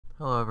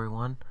Hello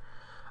everyone.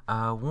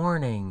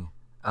 Warning.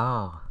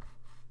 Oh.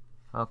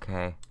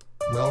 Okay.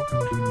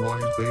 Welcome to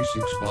Noise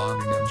Basics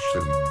Bombing and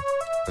Shooting.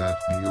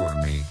 That's me or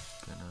me.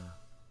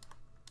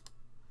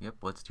 Yep,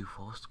 let's do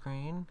full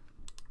screen.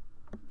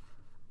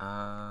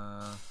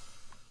 Oh.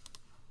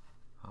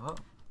 Hello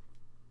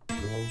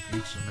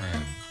Pizza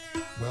Man.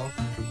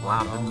 Welcome to my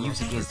Wow, the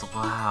music is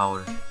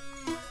loud.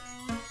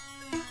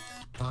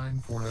 Time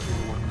for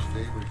everyone's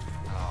favorite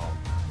wow.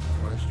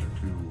 Question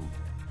 2.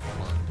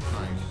 One,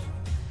 nice.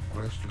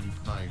 Question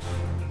nice.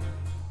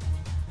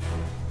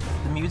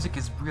 The music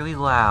is really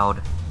loud.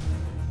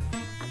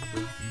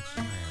 Hello Pizza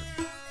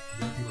Man.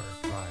 Get your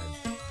prize.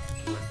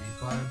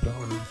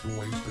 $25 to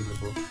waste at the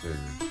book fair.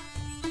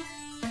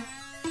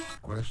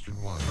 Question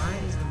 1. Why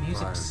is the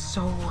music Prize.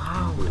 so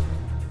loud?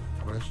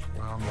 Question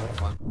round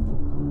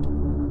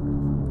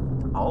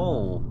 1.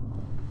 Oh.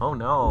 Oh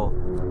no.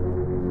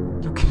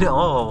 You can.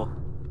 Oh.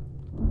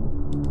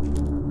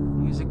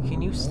 Music,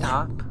 can you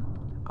stop?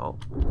 Oh.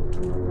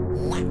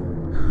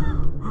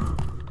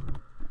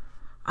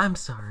 I'm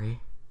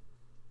sorry.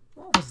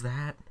 What was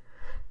that?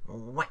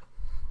 What?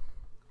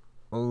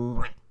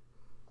 Oh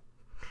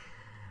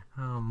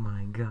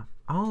my god.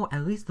 Oh,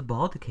 at least the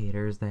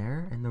Baldicator is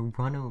there, and the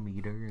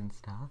runometer and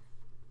stuff.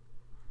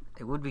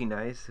 It would be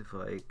nice if,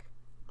 like...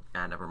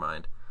 Ah, never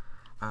mind.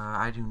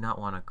 I do not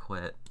want to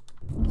quit.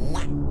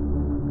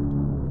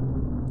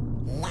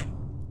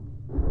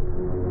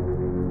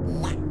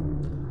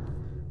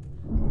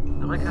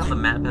 I like how the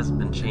map hasn't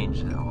been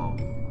changed at all.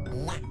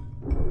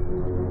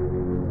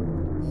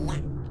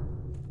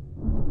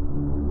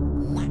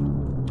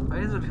 Why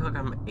does it feel like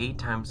I'm 8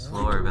 times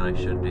slower than I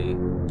should be?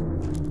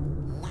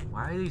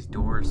 Why are these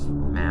doors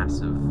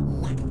massive?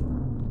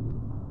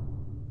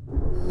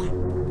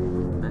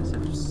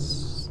 Massive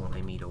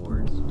slimy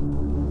doors.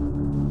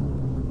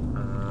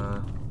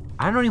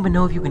 I don't even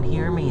know if you can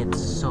hear me,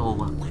 it's so...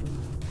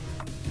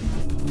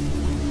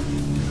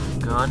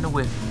 Gun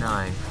with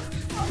knife.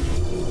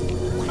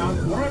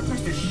 We're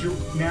supposed to shoot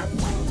now.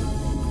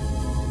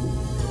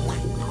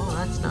 Oh,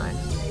 that's nice.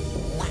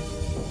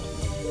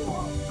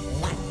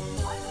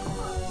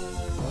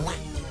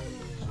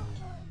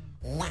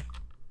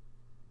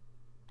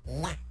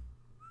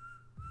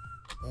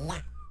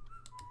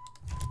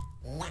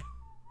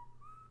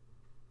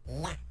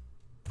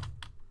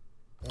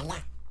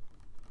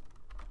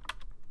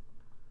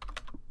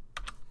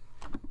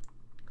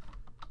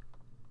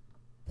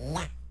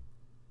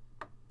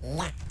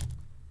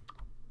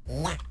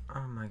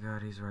 Oh my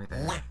god, he's right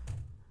there.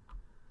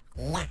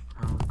 Oh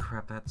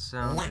crap, that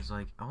sound is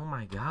like, oh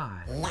my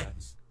god.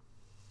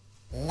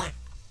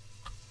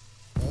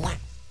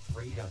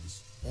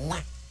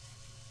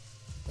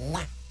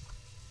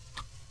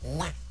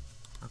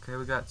 Okay,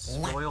 we got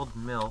spoiled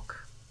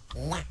milk.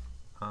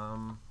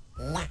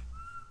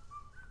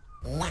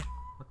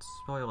 What's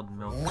spoiled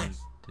milk gonna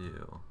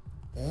do?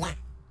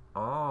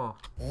 Oh.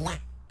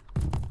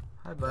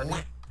 Hi, buddy.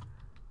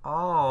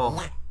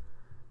 Oh.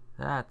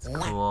 That's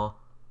cool.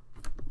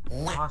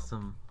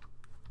 Awesome.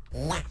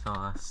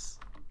 Sauce.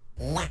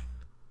 Yeah,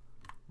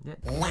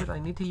 dude, I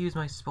need to use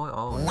my spoil.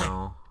 Oh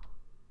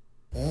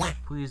no.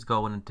 Please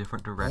go in a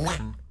different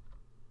direction.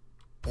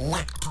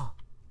 Oh.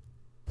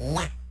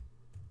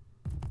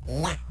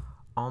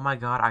 Oh my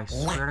god, I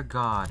swear to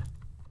god.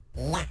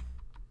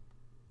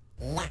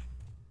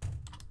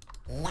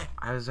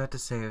 I was about to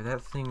say, if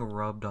that thing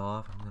rubbed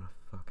off, I'm gonna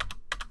fucking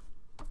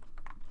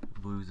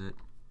lose it.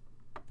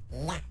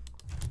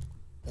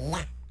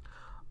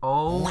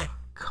 Oh,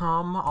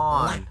 come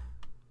on.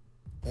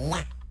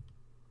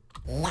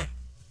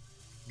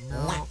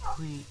 No,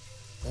 please.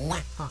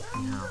 Fuck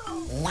me now.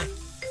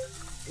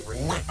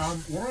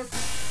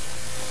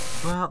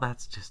 Well,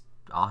 that's just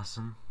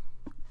awesome.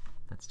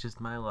 That's just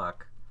my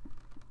luck.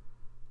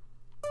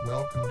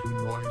 Welcome to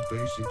Noise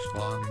Basics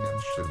Bombing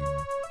and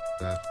Shooting.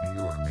 That's me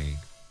or me.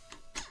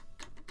 Oh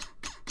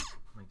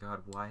my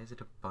god, why is it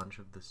a bunch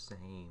of the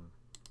same?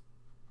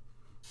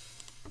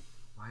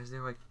 Why is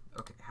there like...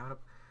 Okay, how to...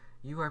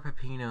 You are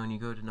Peppino and you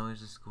go to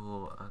Noise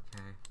School.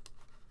 Okay.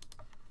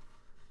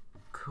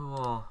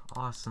 Cool.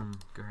 Awesome.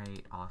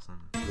 Great.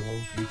 Awesome. Hello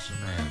Pizza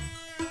Man.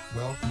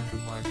 Welcome to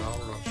my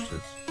tower of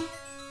sits.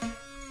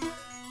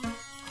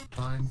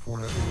 Time for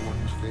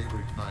everyone's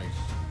favorite nice.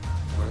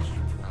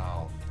 Question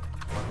wow.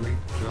 A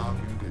great job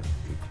you did.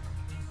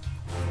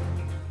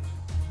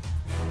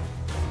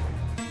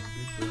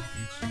 Good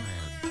Pizza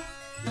Man.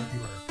 Get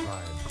your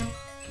prize.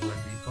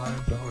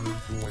 $25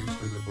 to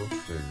waste at the book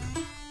fair.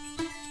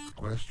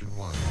 Question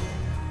 1.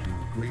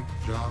 Great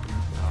job you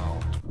how.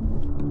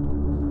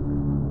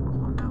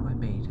 Oh no, I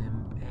made him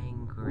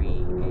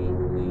angry.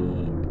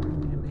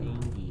 Angry.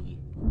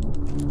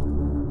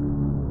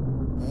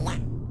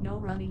 No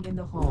running in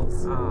the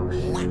halls. Oh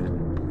shit.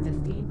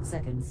 15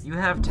 seconds. You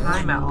have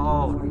time at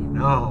all.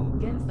 No.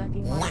 Get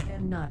fucking right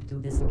and not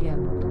do this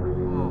again.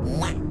 Oh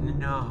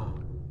no.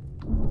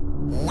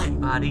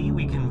 Buddy,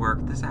 we can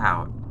work this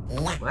out.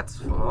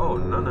 Let's... Oh,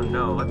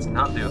 no. Let's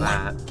not do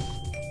that.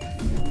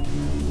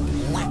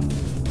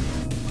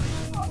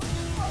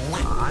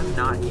 I'm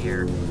not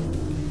here.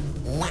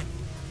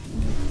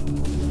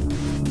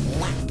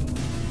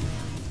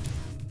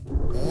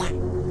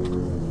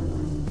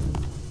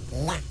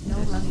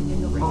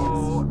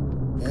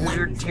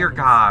 dear seconds.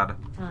 God.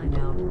 Time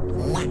out.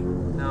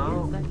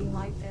 No. Get lucky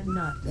life and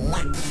not to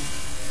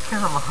this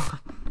again. Come on.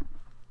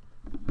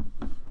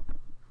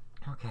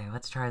 Okay,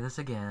 let's try this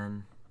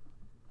again.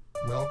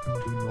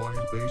 Welcome to Noise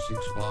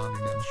Basics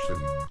Bonding and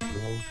Shitting, the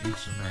old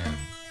pizza man.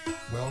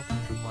 Welcome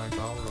to my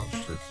tower of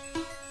shits.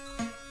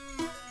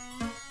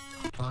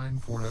 Time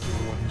for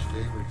everyone's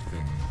favorite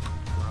thing.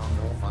 Wow,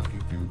 no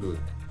fucking do good.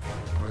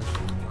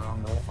 Question, wow,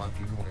 no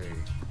fucking way.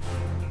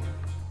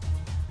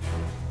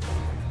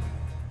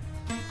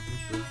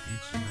 Good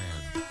pizza man.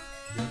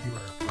 Get your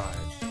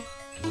prize.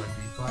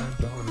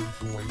 $25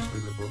 toys for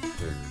the book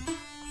fair.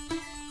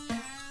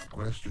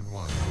 Question 1.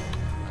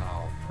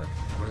 Wow,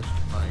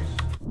 question nice.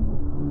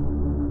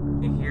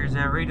 Here's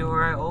every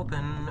door I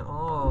open.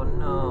 Oh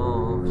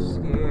no,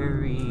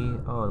 scary.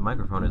 Oh, the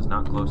microphone is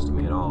not close to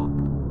me at all.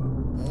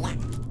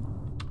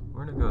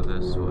 We're gonna go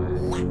this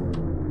way.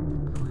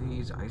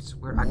 Please, I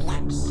swear I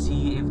can't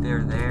see if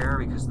they're there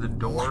because the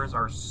doors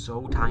are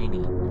so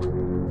tiny.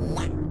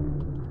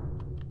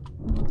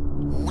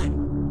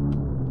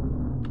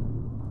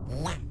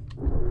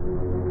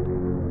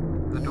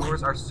 The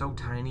doors are so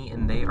tiny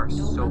and they are No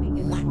so... running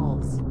in the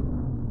halls.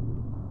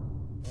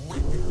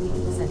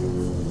 15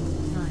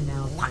 seconds. Time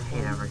out. I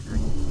hate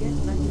everything. Get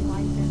lucky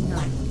life and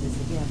not do this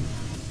again.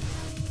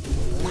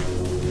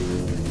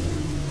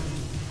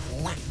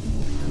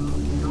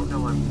 You don't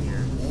know I'm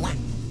here.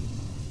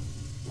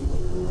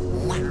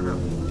 You're about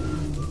me.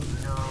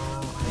 No.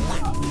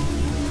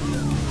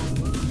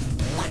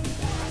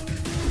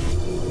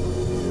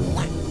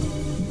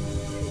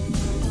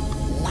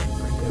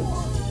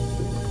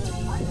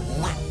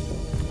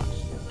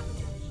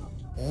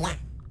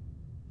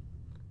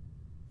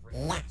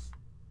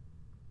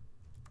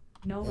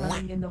 No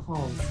running in the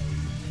halls.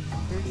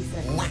 30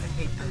 seconds. I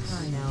hate this.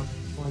 Time out.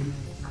 For you.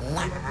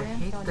 I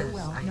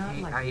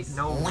hate this.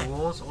 No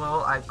rules.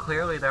 Well,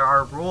 clearly there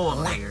are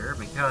rules here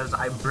because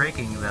I'm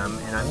breaking them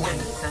and I'm getting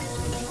sent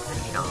to be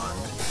paid on.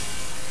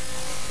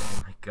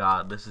 Oh my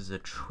god, this is a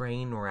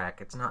train wreck.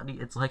 It's not.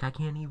 It's like I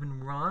can't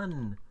even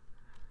run.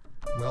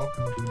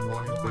 Welcome to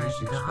Noise Oh my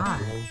Basics with God.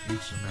 the old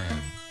pizza man.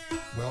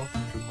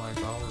 Welcome to my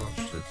tower of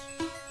shits.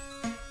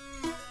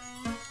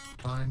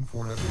 Time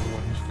for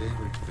everyone's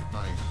favorite fit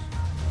nice.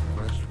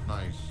 Question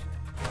nice.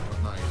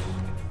 But nice.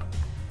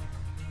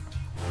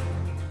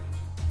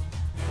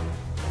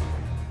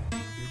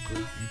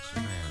 Good pizza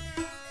man.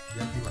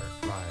 Get your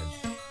prize.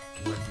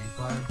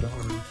 $25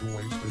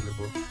 toys for the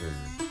book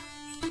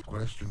fair.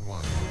 Question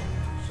 1.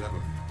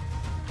 7.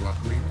 What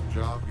great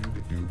job you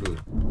did do good.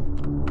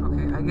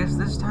 Okay, I guess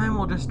this time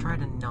we'll just try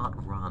to not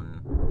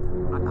run.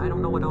 I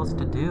don't know what else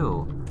to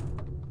do.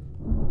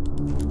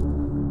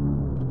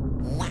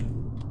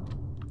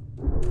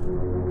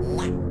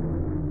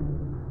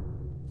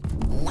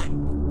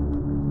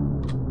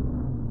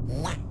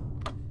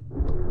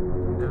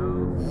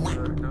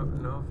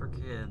 No for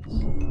kids.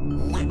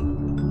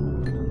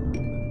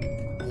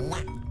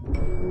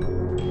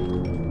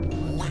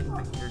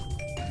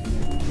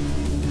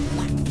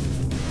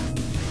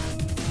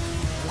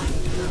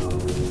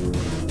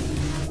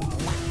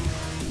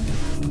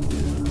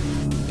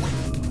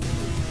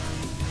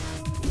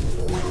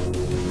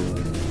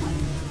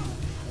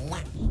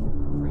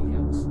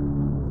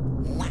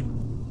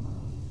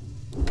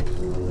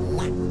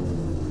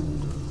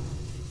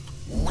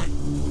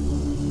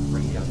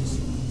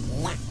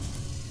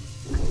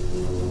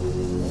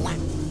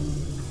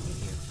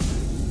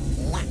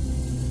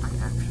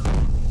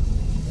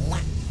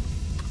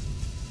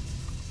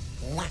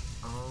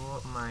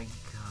 Oh my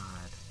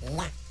god.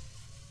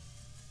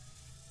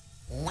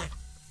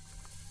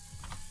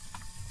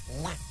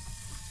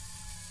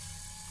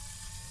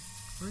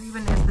 Where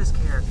even is this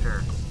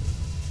character?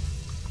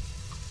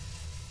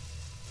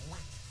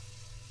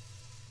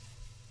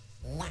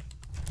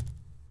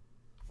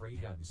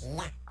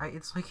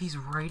 It's like he's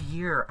right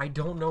here. I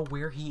don't know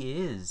where he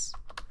is.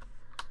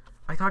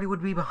 I thought he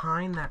would be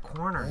behind that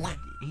corner.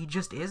 He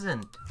just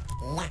isn't.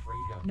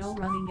 No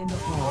running in the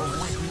halls.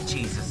 Oh, sweet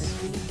Jesus.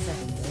 15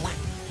 seconds.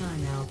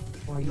 Time out.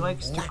 For He you.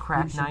 likes to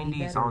crack You should be 90s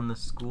better. on the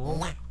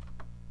school.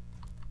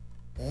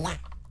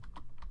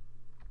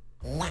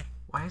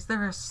 Why is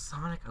there a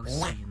Sonic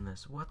OC in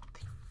this? What the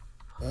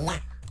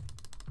fuck?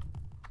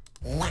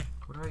 Where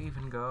do I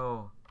even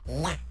go?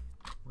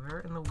 Where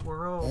in the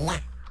world?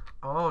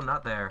 Oh,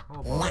 not there.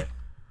 Oh boy.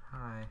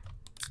 Hi.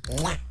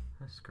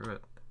 Screw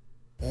it.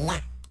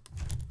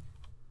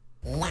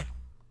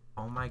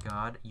 Oh my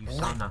god, you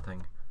saw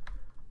nothing.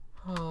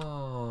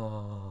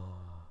 Oh.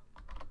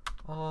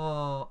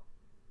 Oh.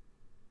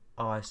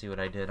 Oh, I see what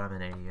I did. I'm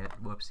an idiot.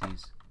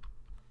 Whoopsies.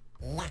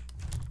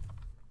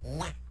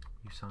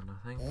 You saw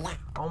nothing?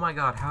 Oh my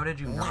god, how did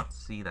you not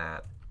see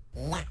that?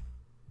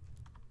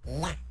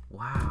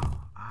 Wow,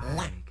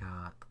 I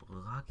got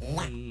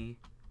lucky.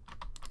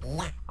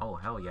 Oh,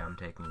 hell yeah, I'm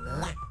taking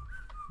that.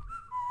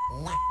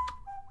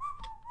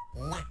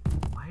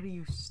 Why do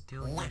you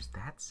still use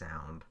that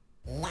sound?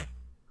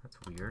 That's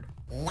weird.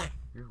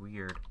 You're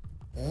weird.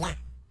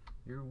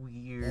 You're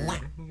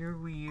weird. You're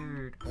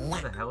weird.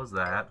 What the hell is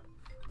that?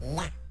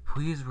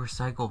 Please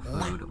recycle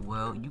food.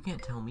 Well, you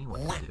can't tell me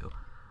what to do.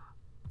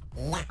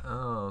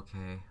 Oh,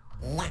 okay.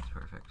 That's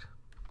perfect.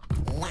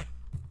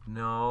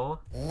 No.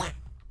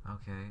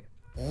 Okay.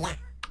 What?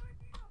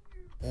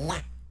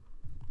 What?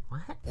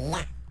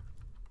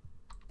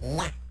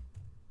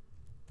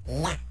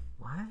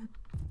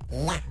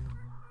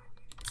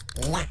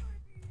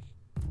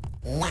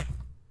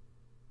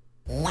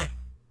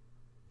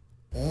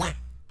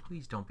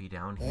 Please don't be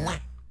down here.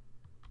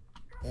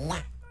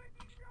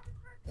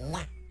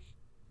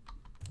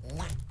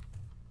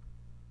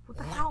 What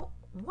the hell?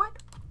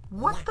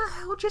 What the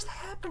hell just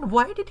happened?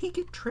 Why did he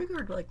get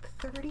triggered like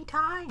 30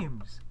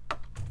 times?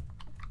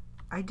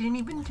 I didn't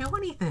even do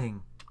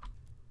anything.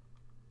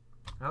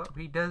 Oh,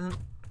 he doesn't.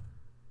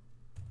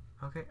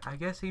 Okay, I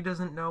guess he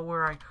doesn't know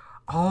where I...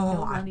 Oh,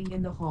 No running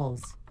in the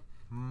halls.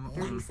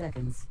 30 Mm-mm.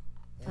 seconds.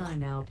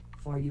 Time out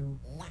for you.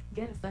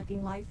 Get a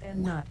fucking life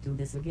and not do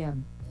this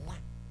again.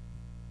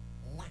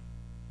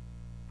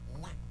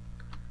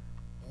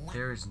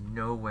 There is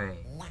no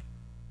way.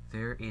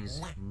 There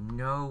is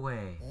no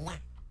way.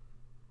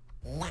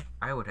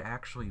 I would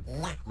actually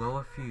blow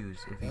a fuse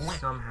if he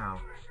somehow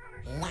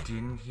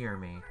didn't hear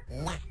me.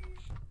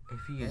 If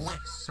he is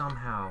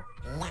somehow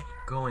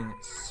going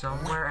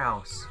somewhere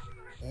else,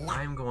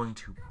 I'm going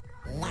to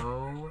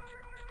blow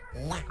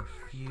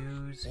a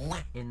fuse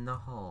in the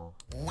hole.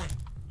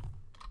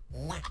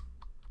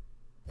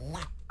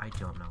 I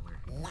don't know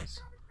where he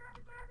is.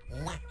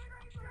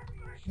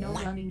 No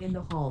running in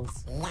the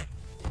halls.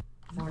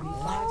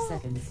 45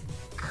 seconds.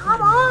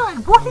 Come on!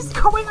 What is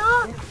going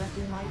on? Get a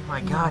fucking life Oh my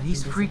and god, not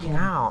he's do this freaking again.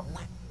 out.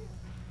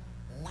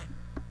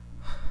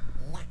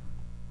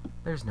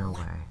 There's no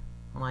way.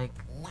 Like,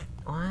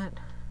 what?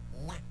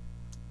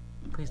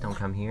 Please don't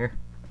come here.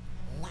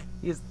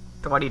 He's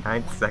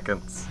 29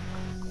 seconds.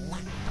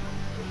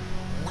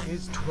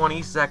 He's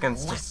 20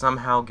 seconds to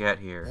somehow get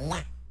here.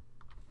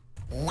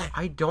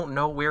 I don't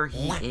know where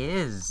he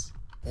is.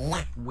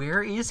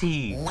 Where is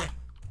he?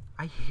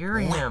 I hear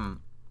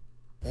him.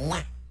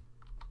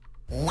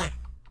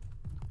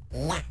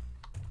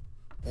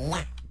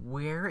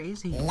 Where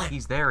is he?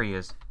 There he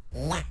is.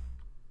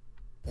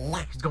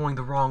 He's going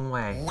the wrong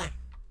way.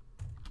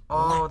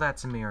 Oh,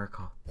 that's a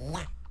miracle.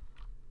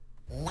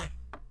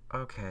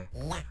 Okay.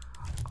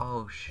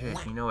 Oh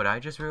shit, you know what I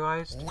just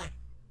realized?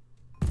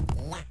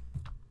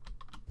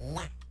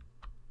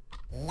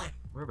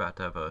 We're about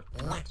to have a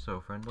not so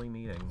friendly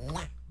meeting.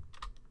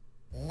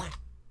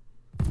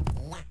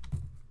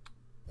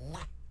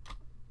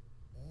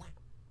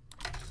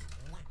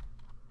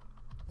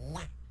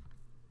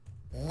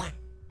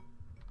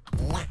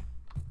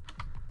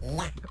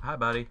 Hi,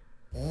 buddy.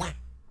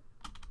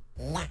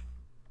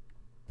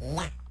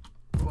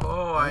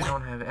 Oh, I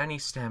don't have any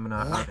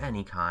stamina of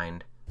any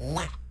kind.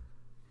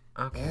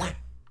 Okay.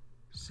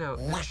 So,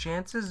 the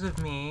chances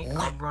of me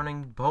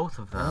outrunning both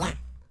of them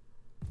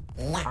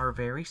are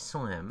very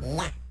slim.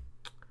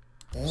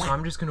 So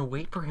I'm just gonna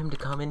wait for him to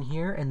come in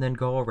here and then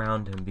go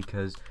around him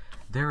because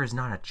there is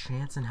not a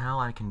chance in hell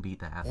I can beat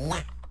that.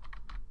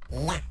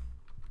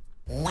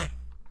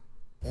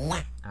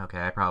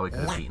 Okay, I probably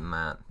could have beaten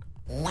that.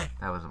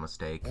 That was a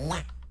mistake.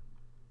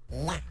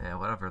 Yeah,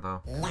 whatever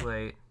though. Too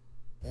late.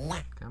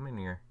 Come in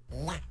here.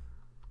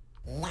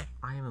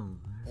 I am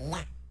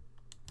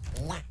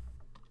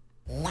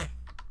a...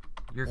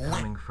 You're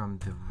coming from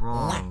the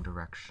wrong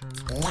direction.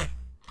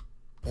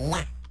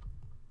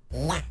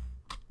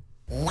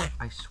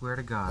 I swear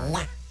to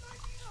God.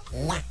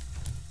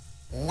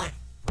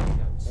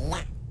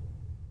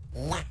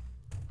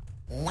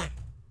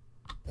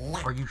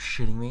 Are you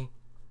shitting me?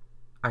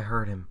 I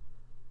heard him.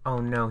 Oh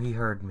no, he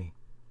heard me.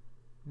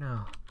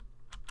 No.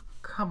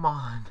 Come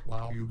on.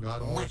 Wow, you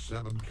got all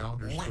 7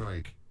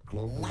 Counter-Strike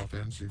Global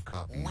Offensive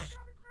copies.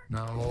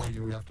 Now all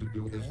you have to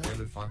do is get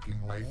a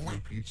fucking life,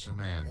 you pizza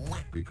man,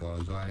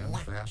 because I am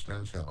fast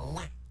as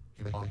hell.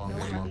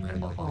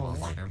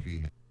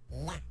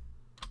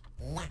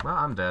 Well,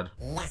 I'm dead.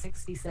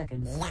 60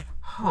 seconds.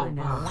 Oh, Time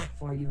out wow.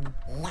 for you.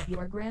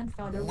 Your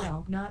grandfather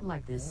will not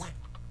like this.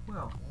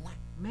 Well,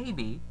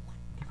 maybe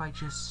if I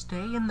just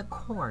stay in the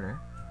corner.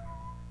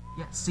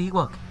 Yeah, see,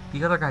 look,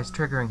 the other guy's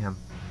triggering him.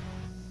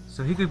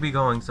 So he could be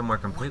going somewhere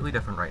completely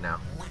different right now.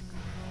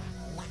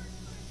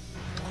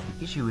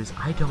 The issue is,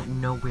 I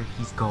don't know where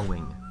he's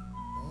going.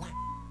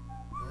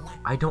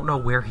 I don't know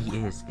where he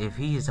is. If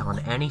he is on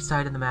any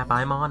side of the map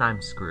I'm on,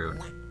 I'm screwed.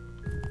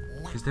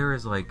 Because there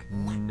is, like,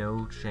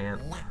 no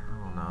chance. I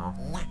don't know.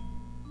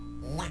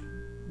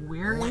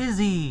 Where is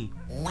he?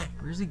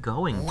 Where's he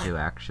going to,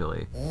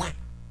 actually?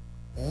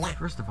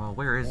 First of all,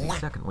 where is he?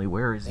 Secondly,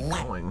 where is he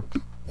going?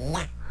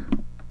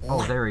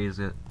 Oh, there he is.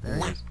 There he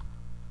is.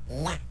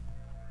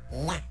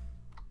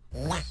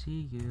 I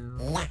see you.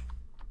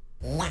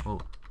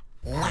 Oh,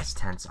 past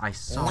tense. I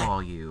saw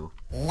you.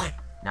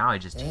 Now I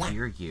just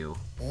hear you.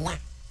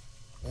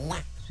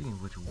 Speaking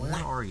of which, where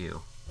are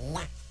you?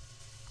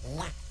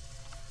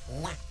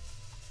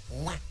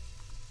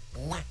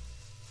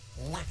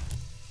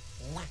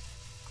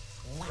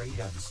 Ray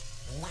Dubs.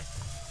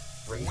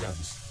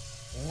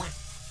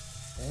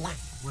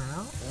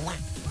 Well,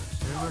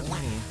 sure with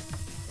me.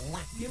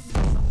 Give me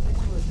something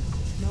good.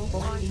 No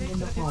bullying in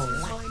the hole.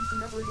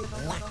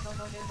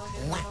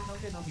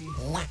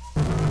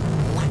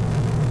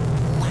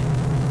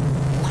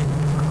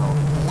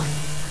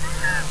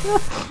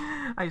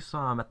 Oh. I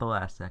saw him at the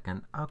last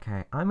second.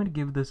 Okay, I'm gonna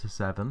give this a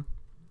 7.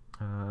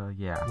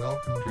 Yeah.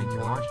 Welcome Thanks to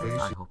for One watching. I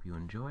Basic. hope you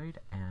enjoyed,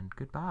 and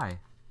goodbye.